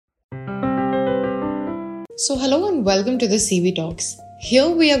So hello and welcome to the CV Talks. Here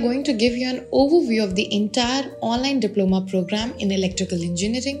we are going to give you an overview of the entire online diploma program in electrical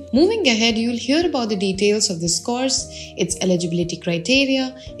engineering. Moving ahead, you'll hear about the details of this course, its eligibility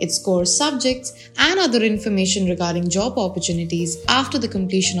criteria, its core subjects, and other information regarding job opportunities after the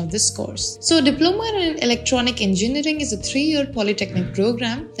completion of this course. So Diploma in Electronic Engineering is a 3-year polytechnic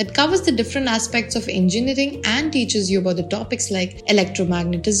program that covers the different aspects of engineering and teaches you about the topics like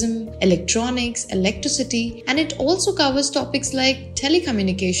electromagnetism, electronics, electricity, and it also covers topics like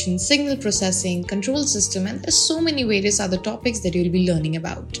telecommunication, signal processing, control system, and there's so many various other topics that you'll be learning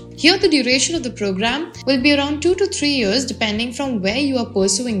about. Here the duration of the program will be around 2 to 3 years depending from where you are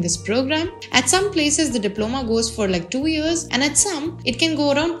pursuing this program. At some places the diploma goes for like 2 years and at some it can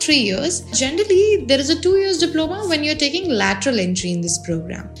go around 3 years. Generally there is a 2 years diploma when you're taking lateral entry in this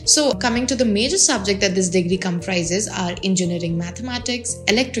program. So coming to the major subject that this degree comprises are engineering mathematics,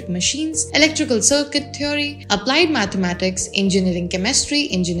 electric machines, electrical circuit theory, applied mathematics, engineering chemistry,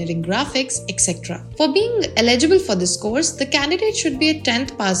 engineering graphics, etc. For being eligible for this course, the candidate should be a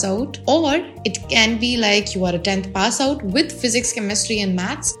 10th pass out, or it can be like you are a 10th pass out with physics, chemistry and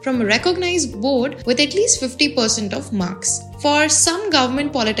maths from a recognized board with at least 50% of marks. For some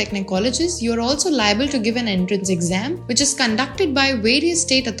government polytechnic colleges, you are also liable to give an entrance exam which is conducted by various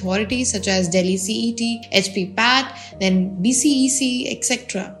state authorities such as Delhi CET, HP PAT, then BCEC,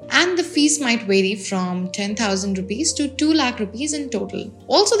 etc. And the fees might vary from 10,000 rupees to 2 lakh rupees in total.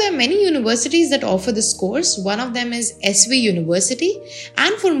 Also, there are many universities that offer this course. One of them is SV University.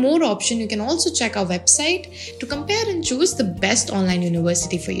 And for more options, you can also check our website to compare and choose the best online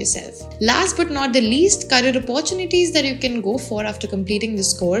university for yourself. Last but not the least, career opportunities that you can go for after completing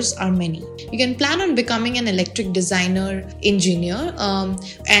this course are many. You can plan on becoming an electric designer, engineer,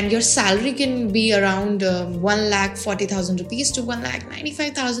 and your salary can be around 1,40,000 rupees to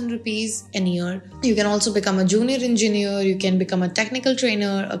 1,95,000 rupees a year. You can also become a junior engineer, you can become a technical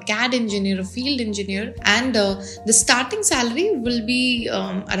trainer, a CAD engineer, a field engineer, and the starting salary will be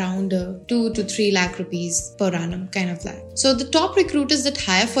around 2 to 3 lakh rupees per annum, kind of like. So the top recruiters that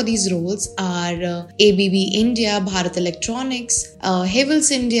hire for these roles are ABB India, Bharat Electronics, Havels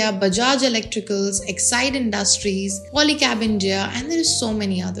India, Bajaj Electricals, Exide Industries, Polycab India, and there is so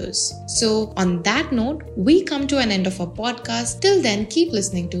many others. So on that note, we come to an end of our podcast. Till then, keep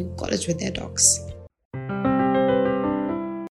listening to College Vidya Talks.